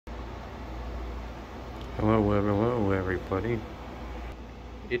Hello everybody.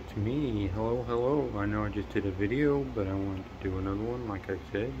 It's me. Hello. I know I just did a video, but I wanted to do another one, like I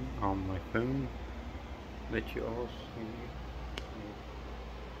said, on my phone. Let you all see.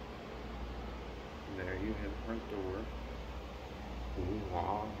 There you have the front door. Ooh,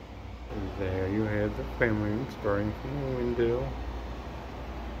 wow. There you have the family room starting from the window.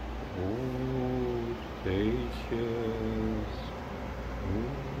 Ooh, spacious. Ooh,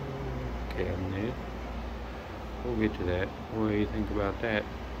 cabinet. We'll get to that. What do you think about that?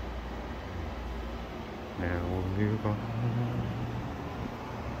 Now we'll move on.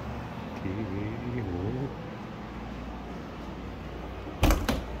 TV.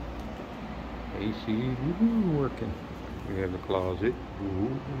 AC working. We have the closet.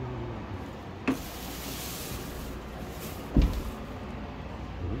 Ooh.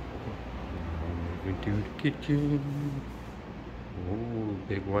 Moving to the kitchen. Oh,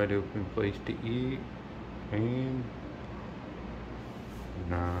 big wide open place to eat. And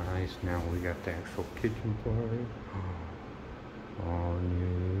nice. Now we got the actual kitchen part. Oh,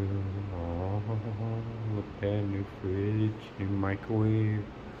 new. Oh, look at that new fridge, new microwave,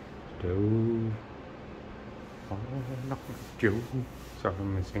 stove. Oh, no, Joe. Sorry,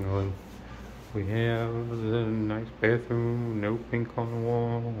 I'm missing a little. We have the nice bathroom, no pink on the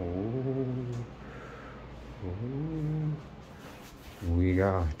wall. Oh. We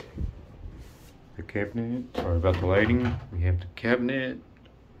got the cabinet. Sorry about the lighting. We have the cabinet.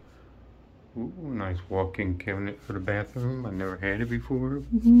 Ooh, nice walk-in cabinet for the bathroom. I never had it before.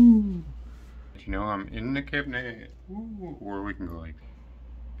 Ooh. But you know, I'm in the cabinet. Ooh, or we can go like,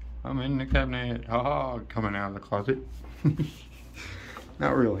 I'm in the cabinet. Haha, coming out of the closet.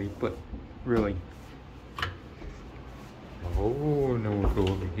 Not really, but really. Oh, and then we'll go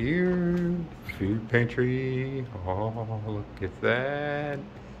over here. Food pantry. Oh, look at that.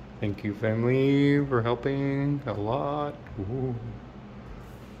 Thank you, family, for helping a lot. Ooh.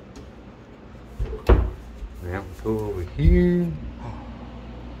 Now we go over here.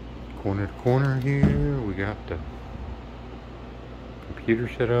 Corner to corner here. We got the computer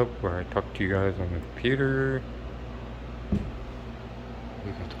set up where I talk to you guys on the computer.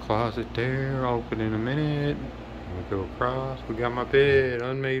 We got the closet there. I'll open in a minute. We go across. We got my bed,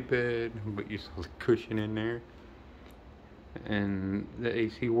 unmade bed, but you saw the cushion in there. And the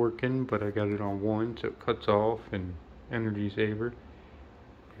AC working, but I got it on 1, so it cuts off and energy saver.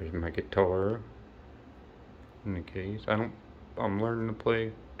 There's my guitar in the case. I'm learning to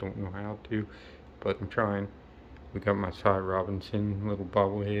play, don't know how to, but I'm trying. We got my Cy Robinson little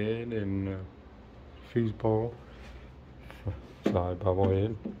bobblehead and foosball. Cy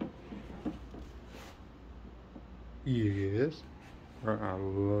bobblehead. Yes, I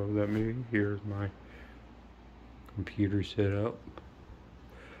love that movie. Here's my computer set up.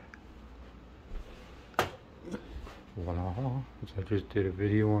 Voila, so I just did a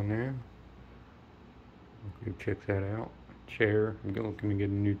video on there. Go check that out. Chair, I'm looking to get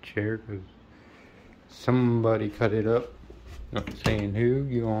a new chair because somebody cut it up. Not saying who,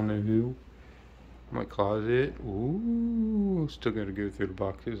 you all know who. My closet, ooh, still gotta go through the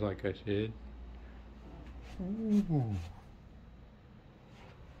boxes like I said. Ooh.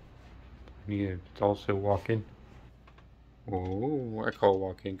 Yeah, it's also walk-in. Oh, I call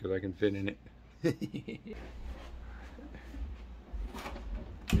walk-in because I can fit in it. I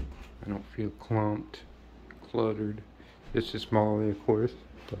don't feel clumped, cluttered. This is small, of course,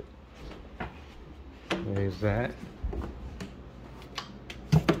 but there's that.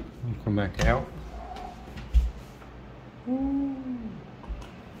 I'll come back out. Ooh.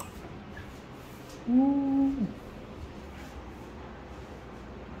 Ooh.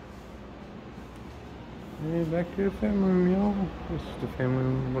 And back to the family room, y'all. This is the family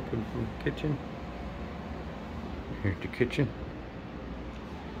room looking from the kitchen. Here's the kitchen.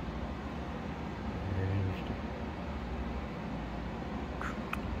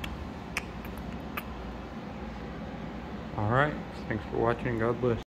 Alright, thanks for watching. God bless.